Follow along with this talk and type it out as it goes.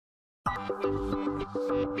I'm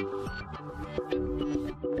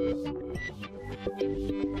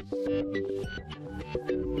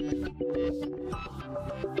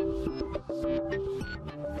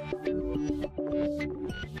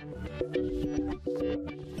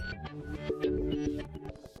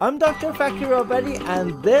Dr. Fakir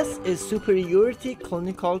and this is Superiority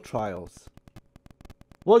Clinical Trials.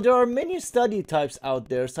 Well, there are many study types out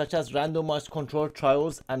there, such as randomized controlled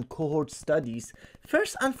trials and cohort studies.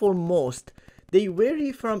 First and foremost, they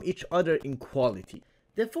vary from each other in quality.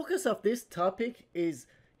 The focus of this topic is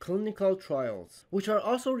clinical trials, which are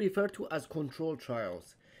also referred to as controlled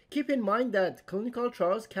trials. Keep in mind that clinical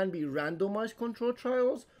trials can be randomized controlled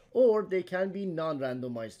trials or they can be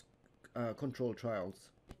non-randomized controlled trials.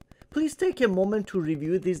 Please take a moment to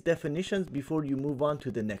review these definitions before you move on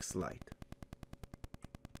to the next slide.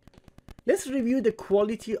 Let's review the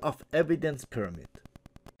quality of evidence pyramid.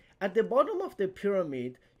 At the bottom of the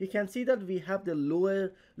pyramid, you can see that we have the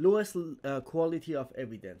lowest quality of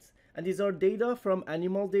evidence. And these are data from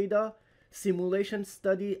animal data, simulation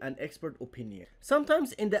study, and expert opinion.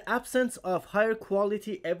 Sometimes in the absence of higher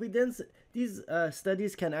quality evidence, these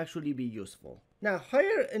studies can actually be useful. Now,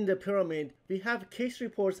 higher in the pyramid, we have case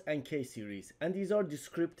reports and case series, and these are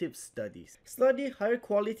descriptive studies. Slightly higher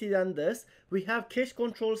quality than this, we have case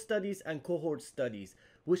control studies and cohort studies,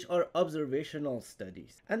 which are observational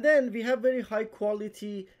studies. And then we have very high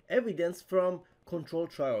quality evidence from controlled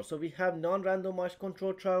trials. So we have non-randomized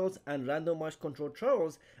controlled trials and randomized controlled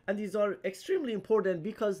trials, and these are extremely important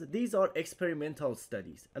because these are experimental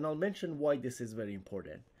studies, and I'll mention why this is very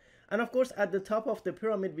important. And of course, at the top of the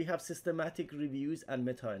pyramid, we have systematic reviews and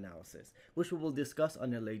meta-analysis, which we will discuss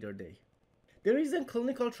on a later day. The reason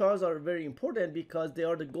clinical trials are very important because they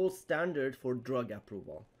are the gold standard for drug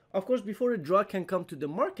approval. Of course, before a drug can come to the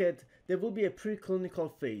market, there will be a preclinical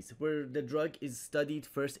phase where the drug is studied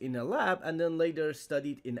first in a lab and then later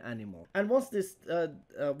studied in animals. And once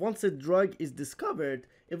a drug is discovered,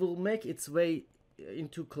 it will make its way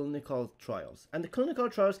into clinical trials, and the clinical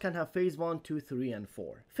trials can have phase 1, 2, 3, and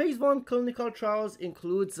 4. Phase 1 clinical trials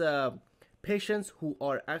includes patients who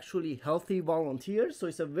are actually healthy volunteers, so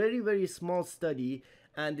it's a very small study,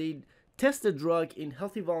 and they test the drug in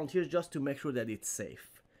healthy volunteers just to make sure that it's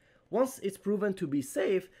safe. Once it's proven to be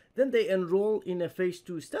safe, then they enroll in a phase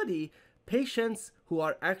 2 study patients who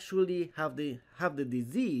are actually have the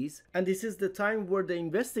disease, and this is the time where the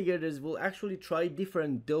investigators will actually try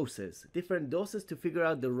different doses to figure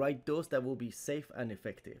out the right dose that will be safe and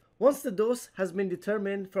effective. Once the dose has been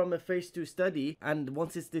determined from a phase 2 study, and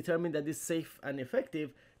once it's determined that it's safe and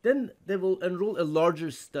effective, then they will enroll a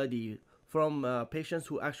larger study from patients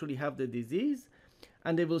who actually have the disease,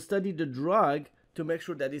 and they will study the drug to make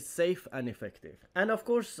sure that it's safe and effective. And of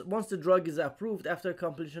course, once the drug is approved after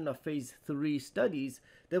completion of phase 3 studies,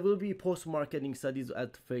 there will be post-marketing studies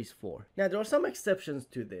at phase 4. Now, there are some exceptions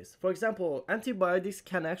to this. For example, antibiotics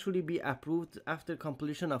can actually be approved after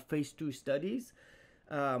completion of phase 2 studies,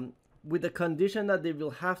 with the condition that they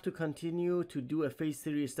will have to continue to do a phase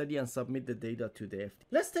 3 study and submit the data to the FDA.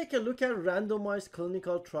 Let's take a look at randomized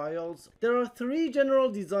clinical trials. There are 3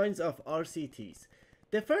 general designs of RCTs.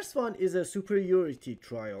 The first one is a superiority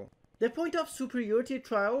trial. The point of superiority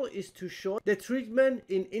trial is to show the treatment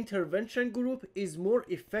in intervention group is more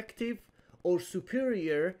effective or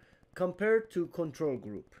superior compared to control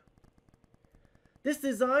group. This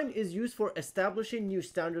design is used for establishing new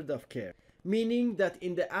standard of care, meaning that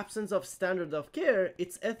in the absence of standard of care,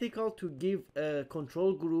 it's ethical to give a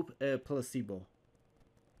control group a placebo.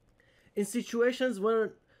 In situations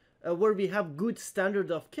where we have good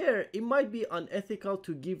standard of care, it might be unethical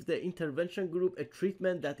to give the intervention group a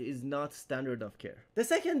treatment that is not standard of care. The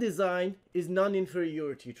second design is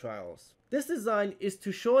non-inferiority trials. This design is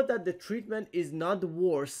to show that the treatment is not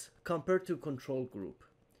worse compared to control group.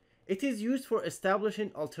 It is used for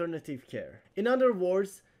establishing alternative care. In other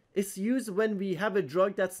words, it's used when we have a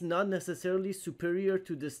drug that's not necessarily superior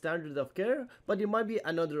to the standard of care, but it might be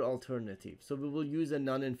another alternative. So we will use a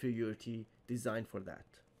non-inferiority design for that.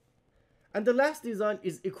 And the last design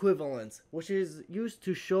is equivalence, which is used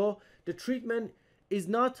to show the treatment is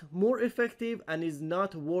not more effective and is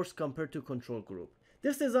not worse compared to control group.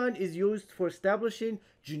 This design is used for establishing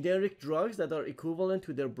generic drugs that are equivalent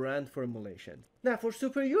to their brand formulation. Now, for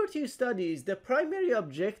superiority studies, the primary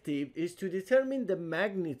objective is to determine the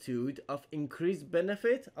magnitude of increased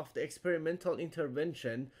benefit of the experimental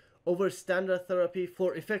intervention over standard therapy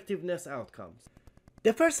for effectiveness outcomes.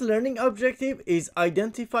 The first learning objective is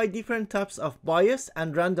identify different types of bias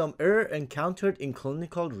and random error encountered in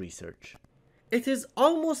clinical research. It is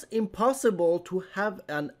almost impossible to have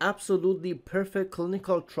an absolutely perfect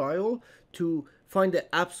clinical trial to find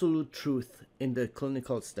the absolute truth in the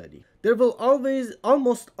clinical study. There will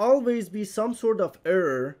almost always be some sort of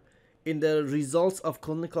error in the results of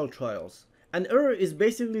clinical trials. An error is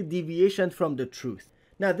basically deviation from the truth.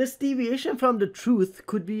 Now, this deviation from the truth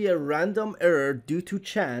could be a random error due to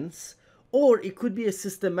chance, or it could be a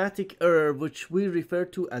systematic error, which we refer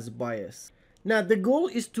to as bias. Now, the goal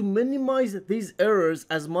is to minimize these errors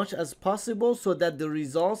as much as possible so that the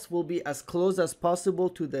results will be as close as possible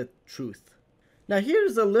to the truth. Now,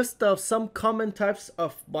 here's a list of some common types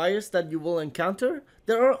of bias that you will encounter.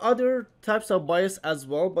 There are other types of bias as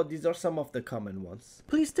well, but these are some of the common ones.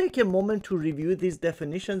 Please take a moment to review these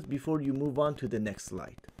definitions before you move on to the next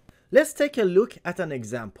slide. Let's take a look at an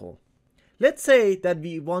example. Let's say that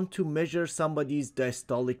we want to measure somebody's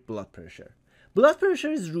diastolic blood pressure. Blood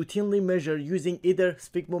pressure is routinely measured using either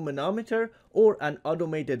sphygmomanometer or an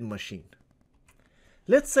automated machine.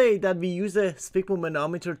 Let's say that we use a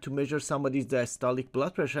sphygmomanometer to measure somebody's diastolic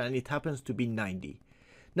blood pressure and it happens to be 90.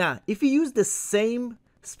 Now, if we use the same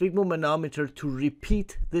sphygmomanometer to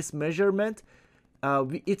repeat this measurement,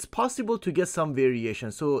 it's possible to get some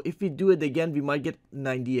variation. So if we do it again, we might get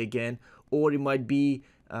 90 again, or it might be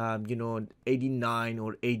 89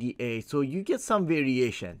 or 88. So you get some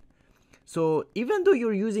variation. So even though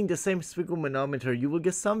you're using the same sphygmomanometer, you will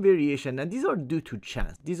get some variation, and these are due to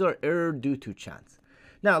chance. These are error due to chance.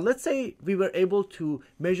 Now, let's say we were able to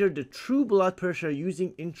measure the true blood pressure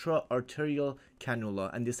using intra-arterial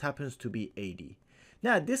cannula, and this happens to be 80.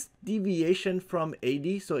 Now, this deviation from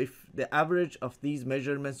 80, so if the average of these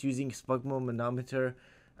measurements using sphygmomanometer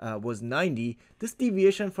was 90, this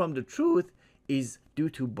deviation from the truth is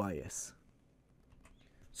due to bias.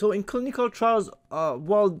 So in clinical trials,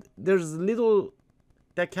 while there's little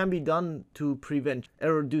that can be done to prevent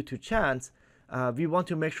error due to chance, we want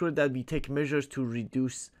to make sure that we take measures to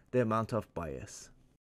reduce the amount of bias.